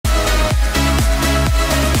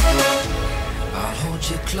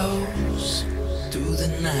close through the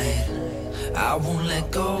night. I won't let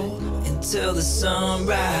go until the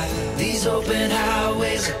sunrise. These open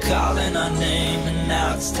highways are calling our name, and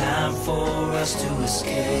now it's time for us to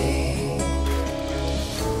escape.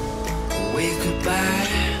 Wave goodbye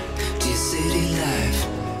to your city life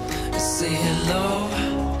and say hello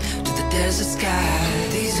to the desert sky.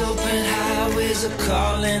 These open highways are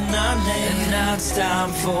calling our name, and now it's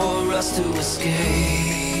time for us to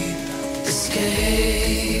escape.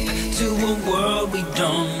 Escape to a world we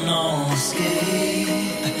don't know. Escape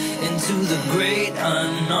into the great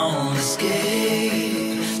unknown.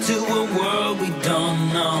 Escape to a world we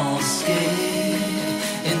don't know. Escape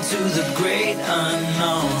into the great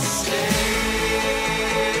unknown. Escape,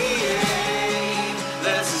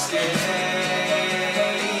 let's escape.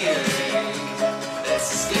 Let's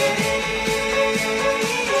escape.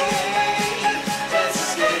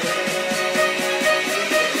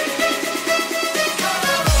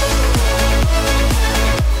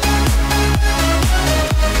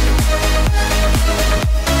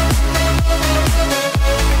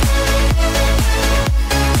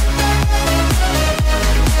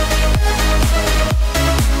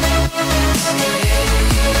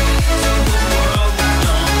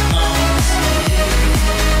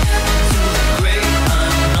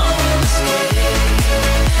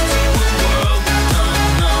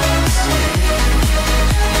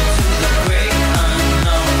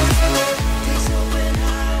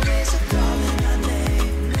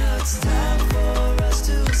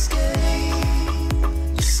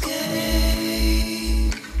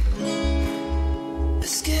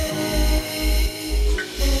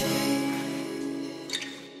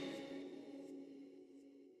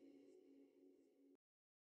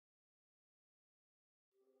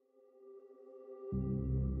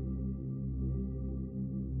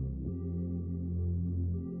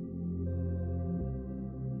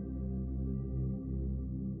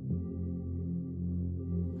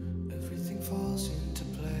 Falls into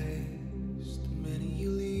place the minute you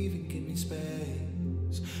leave and give me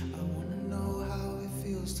space. I wanna know how it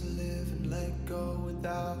feels to live and let go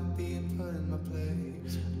without being put in my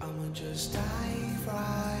place. I'ma just dive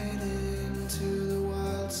right into the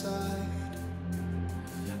wild side,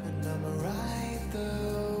 and I'ma ride the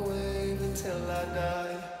wave until I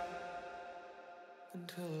die.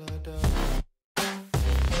 Until I die.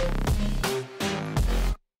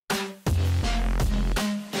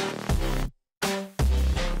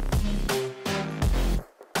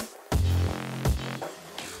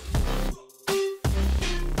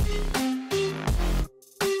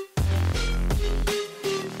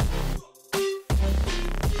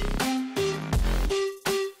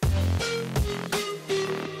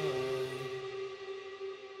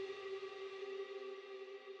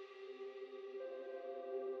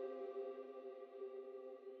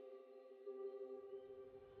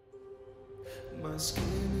 My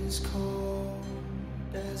skin is cold,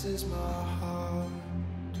 as is my heart.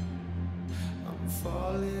 I'm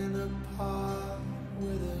falling apart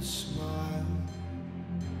with a smile.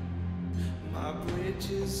 My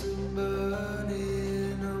bridges are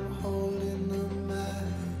burning, I'm holding the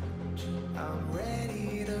match. I'm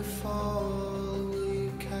ready to fall, will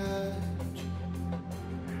you catch?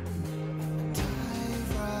 Dive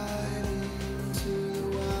right into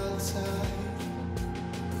the wild side.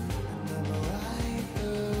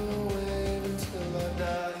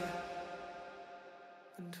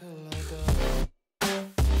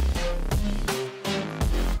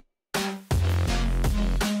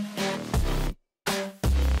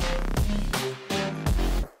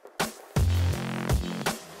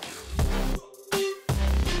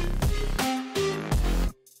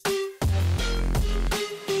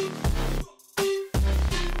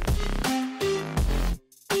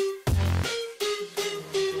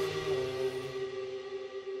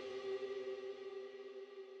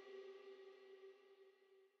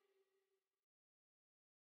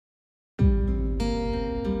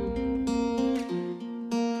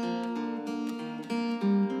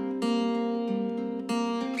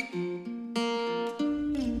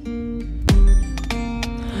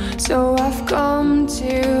 So I've come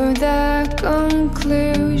to the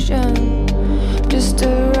conclusion, just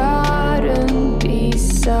a rotten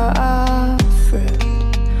piece of fruit.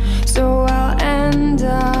 So I'll end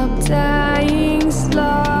up dying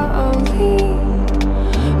slowly,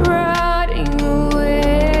 rotting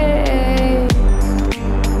away.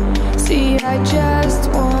 See, I just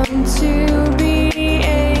want to be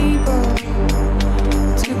able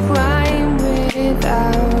to climb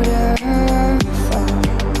without a fall,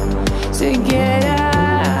 to get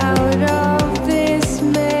out of this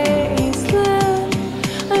maze.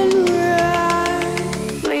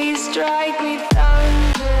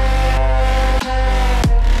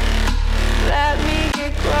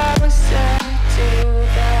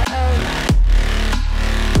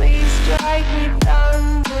 strike me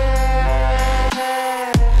thunder.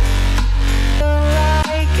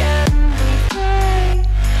 Like and we pray.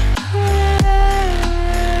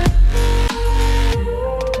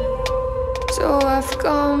 So I've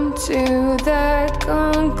come to the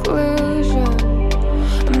conclusion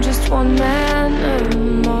I'm just one man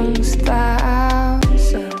amongst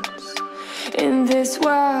thousands. In this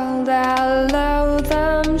world I'll allow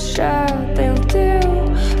them, sure they'll do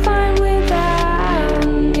fine without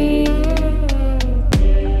me.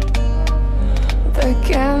 The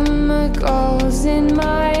chemicals in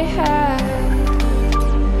my head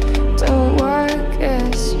don't work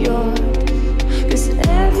as yours, 'cause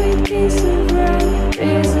every piece of road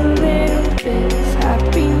is a little bit of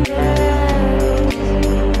happiness.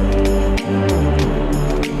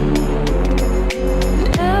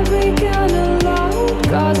 And every kind of love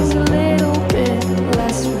causes a little bit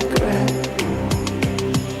less regret.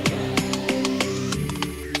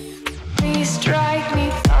 Please strike me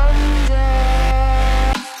thunder.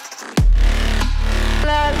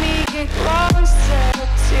 Let me get closer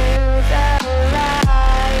to the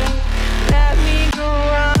light. Let me go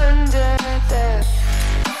under the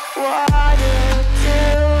water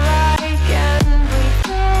till I can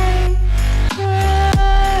breathe.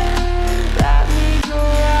 Let me go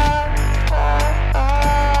up, up,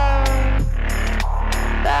 up.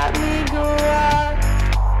 Let me go up.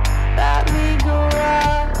 Let me go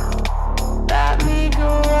up. Let me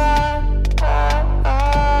go up, up,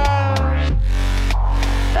 up.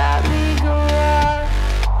 Let me go up.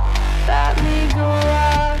 Let me go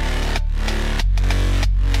up.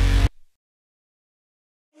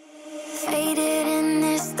 Faded in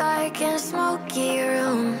this dark and smoky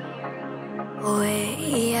room.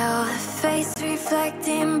 Way out, face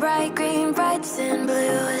reflecting bright green, brights and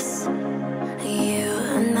blues. You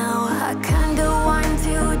know I kinda want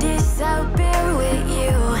to disappear with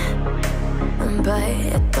you, but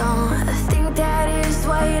I don't think that is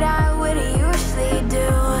what I would usually do.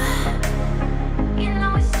 You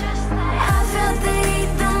know it's just like I felt the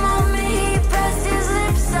heat the moment he pressed his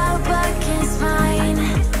lips up against mine.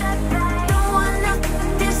 Don't wanna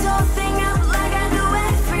fuck this whole thing up like I do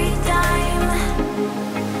every time.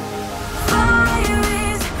 Fire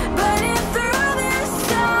is burning through this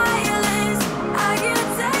silence. I can't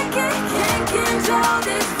take it, can't control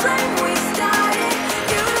this flame we started.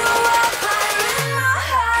 You know I'm fire in my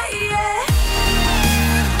heart, yeah.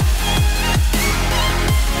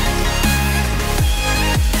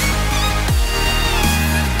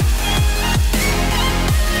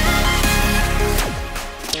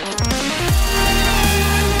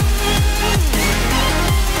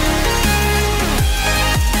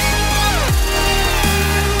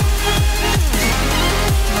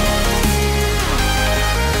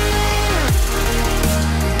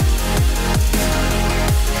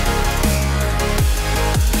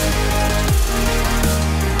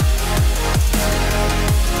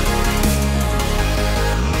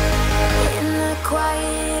 In the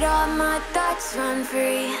quiet, all my thoughts run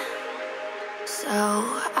free. So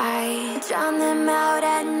I drown them out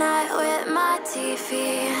at night with my TV.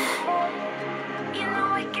 You know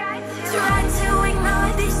I got to try to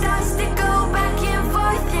ignore these thoughts that go back and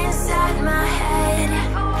forth inside my head.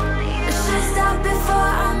 I should stop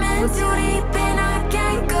before I'm in too deep and I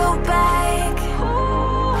can't go back.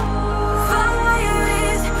 Fire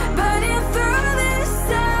is burning through this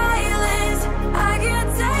silence. I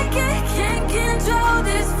can't take it, can't control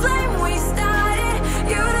this flame we started.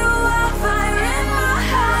 You know I'm fire in my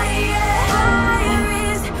heart, yeah. Fire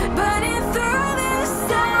is burning through this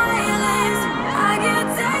silence. I can't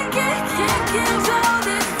take it, can't control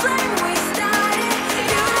this flame we started.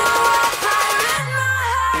 You know I'm fire in my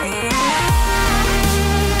heart, yeah.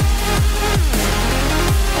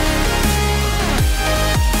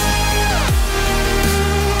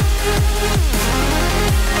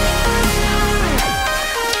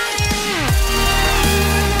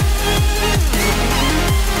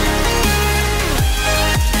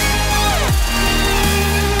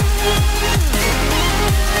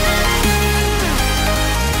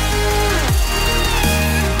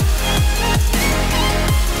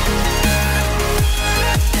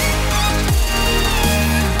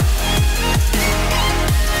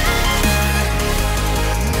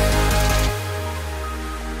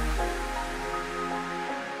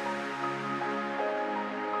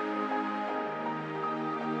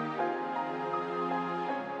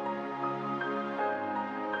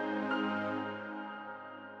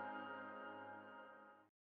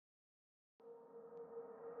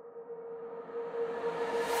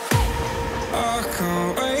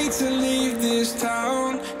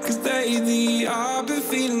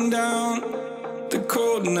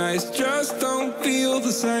 nights just don't feel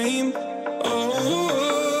the same. Oh,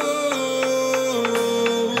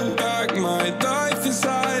 like my life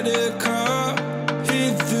inside a car,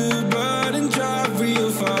 hit the button, drive real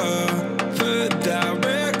far, put that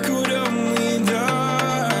record on me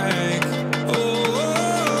like,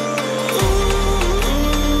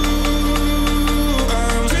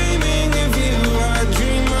 I'm dreaming of you, I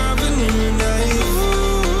dream of a new night.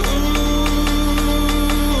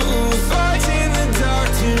 Fight in the dark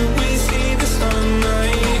till we see the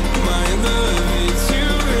sunlight. My love, it's you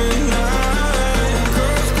and I.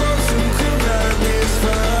 Close, close and cool like this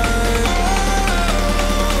fire.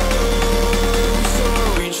 So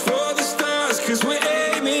reach for the stars, 'cause we're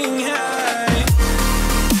aiming high.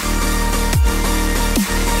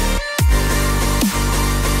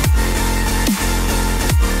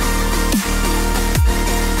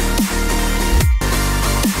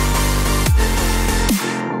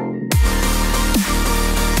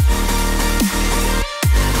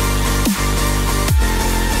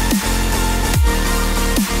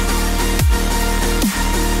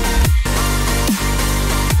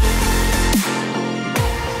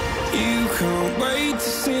 You can't wait to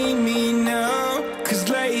see me now, 'cause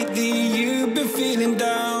lately you've been feeling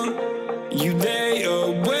down. You lay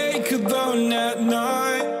awake alone at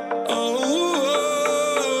night. Oh,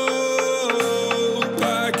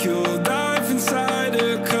 like your life inside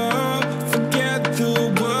a car. Forget the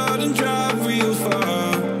world and drive real far.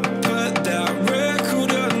 Put that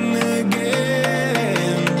record on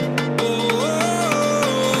again. Oh,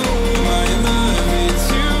 my love, it's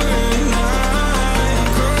you and I.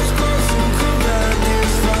 Close, close and cool like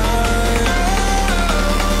this fire.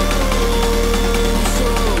 So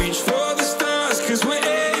reach for the stars, 'cause we're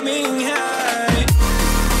aiming high.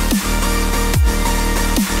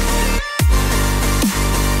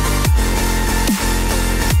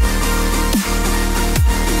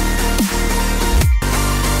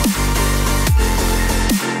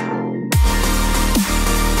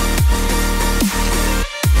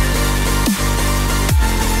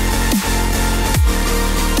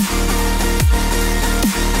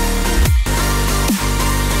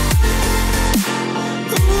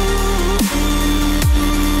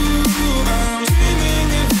 I'm dreaming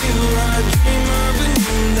of you, I dream of a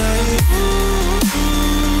new night.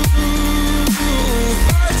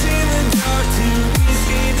 Fight in the dark till we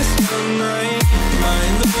see the sunlight. My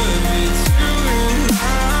love, it's you and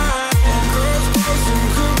I. Close, close and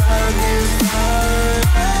cool like this fire.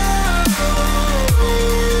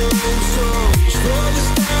 So reach for the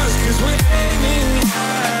stars, 'cause we're aiming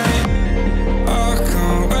high. I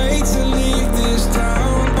can't wait to leave this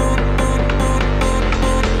town.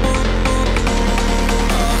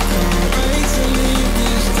 I can't wait to leave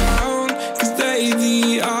this town, 'cause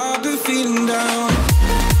lately I've been feeling down.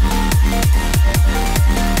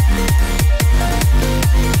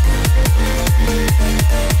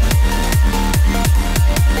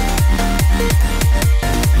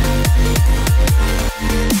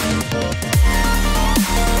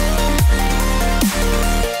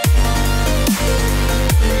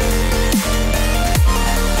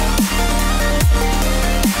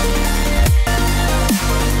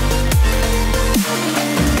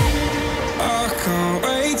 I can't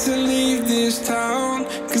wait to leave this town,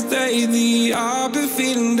 'cause lately I've been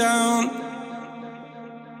feeling down.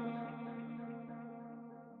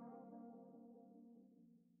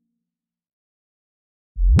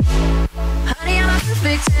 Honey, I'm a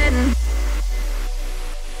perfect 10.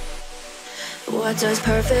 What does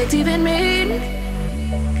perfect even mean?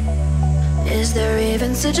 Is there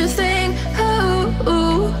even such a thing?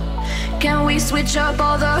 Oh, can we switch up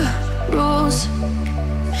all the rules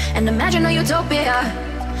and imagine a utopia?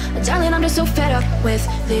 Darling, I'm just so fed up with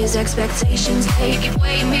these expectations. They keep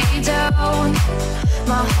weighing me down.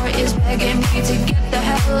 My heart is begging me to get the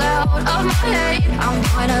hell out of my head. I'm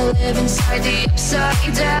gonna live inside the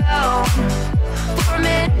upside down for a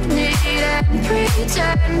minute and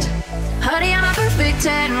pretend. Honey, I'm a perfect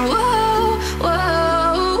 10. Whoa, whoa.